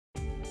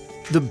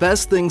The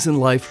best things in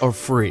life are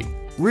free.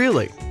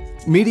 Really.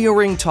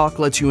 MediaRing Talk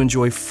lets you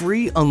enjoy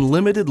free,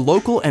 unlimited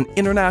local and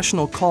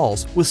international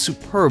calls with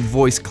superb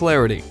voice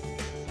clarity.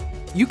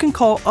 You can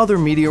call other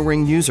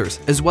MediaRing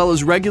users, as well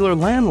as regular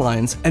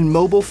landlines and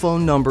mobile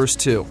phone numbers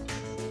too.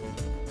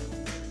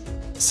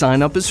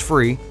 Sign up is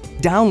free,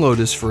 download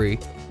is free,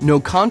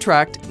 no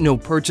contract, no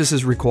purchase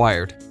is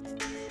required.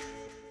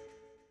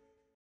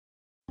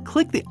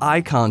 Click the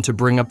icon to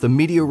bring up the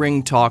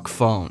MediaRing Talk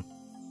phone.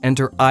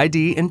 Enter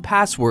ID and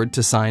password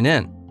to sign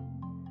in.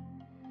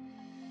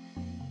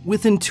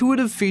 With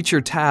intuitive feature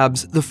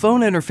tabs, the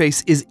phone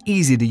interface is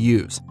easy to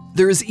use.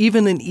 There is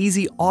even an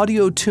easy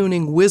audio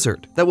tuning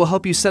wizard that will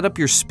help you set up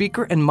your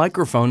speaker and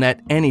microphone at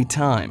any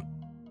time.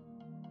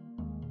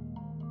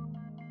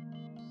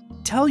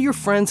 Tell your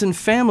friends and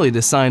family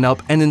to sign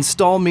up and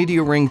install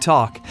MediaRing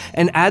Talk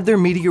and add their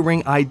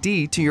MediaRing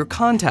ID to your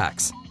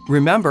contacts.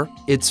 Remember,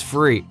 it's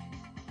free.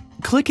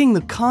 Clicking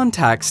the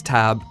Contacts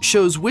tab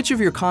shows which of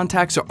your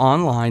contacts are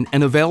online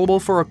and available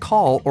for a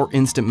call or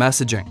instant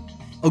messaging.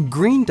 A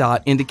green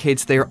dot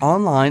indicates they are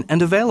online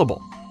and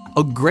available.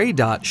 A gray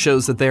dot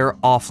shows that they are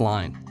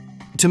offline.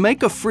 To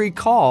make a free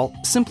call,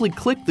 simply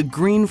click the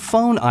green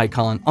phone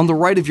icon on the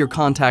right of your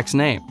contact's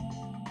name.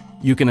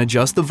 You can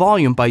adjust the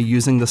volume by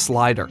using the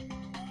slider.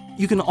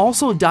 You can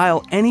also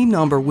dial any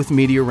number with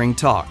MediaRing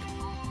Talk.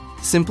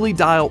 Simply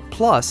dial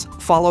plus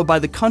followed by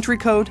the country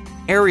code,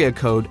 area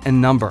code, and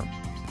number.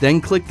 Then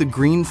click the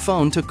green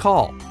phone to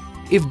call.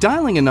 If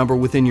dialing a number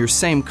within your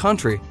same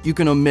country, you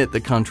can omit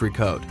the country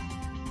code.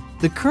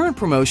 The current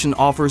promotion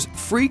offers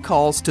free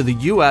calls to the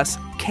US,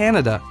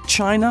 Canada,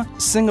 China,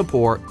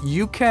 Singapore,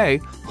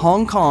 UK,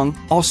 Hong Kong,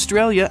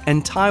 Australia,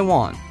 and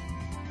Taiwan.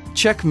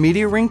 Check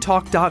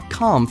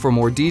MediaRingTalk.com for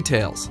more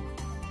details.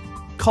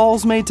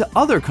 Calls made to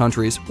other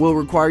countries will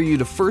require you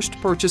to first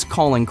purchase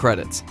calling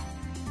credits.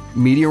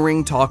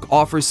 MediaRing Talk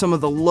offers some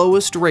of the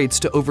lowest rates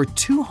to over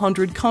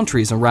 200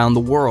 countries around the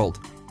world.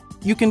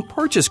 You can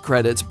purchase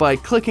credits by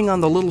clicking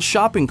on the little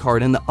shopping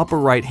cart in the upper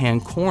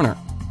right-hand corner.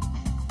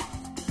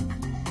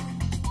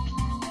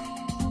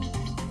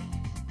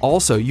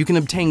 Also, you can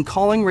obtain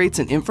calling rates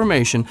and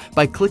information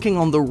by clicking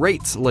on the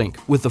Rates link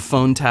with the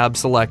phone tab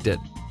selected.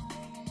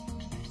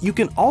 You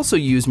can also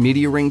use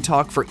MediaRing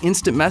Talk for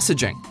instant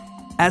messaging,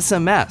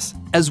 SMS,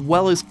 as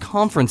well as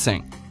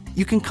conferencing.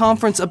 You can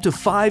conference up to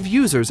 5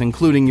 users,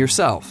 including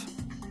yourself.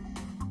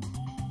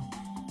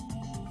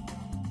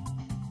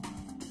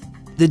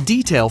 The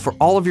detail for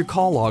all of your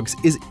call logs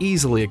is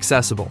easily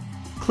accessible.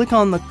 Click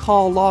on the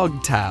Call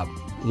Log tab.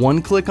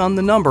 One click on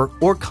the number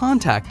or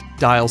contact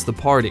dials the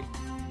party.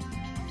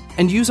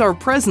 And use our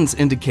presence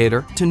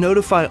indicator to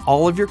notify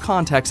all of your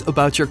contacts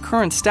about your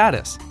current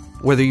status,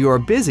 whether you are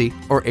busy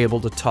or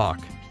able to talk.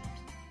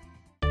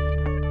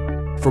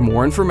 For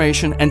more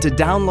information and to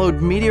download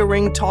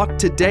MediaRing Talk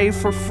today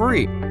for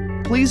free,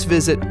 please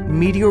visit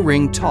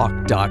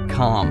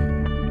MediaRingTalk.com.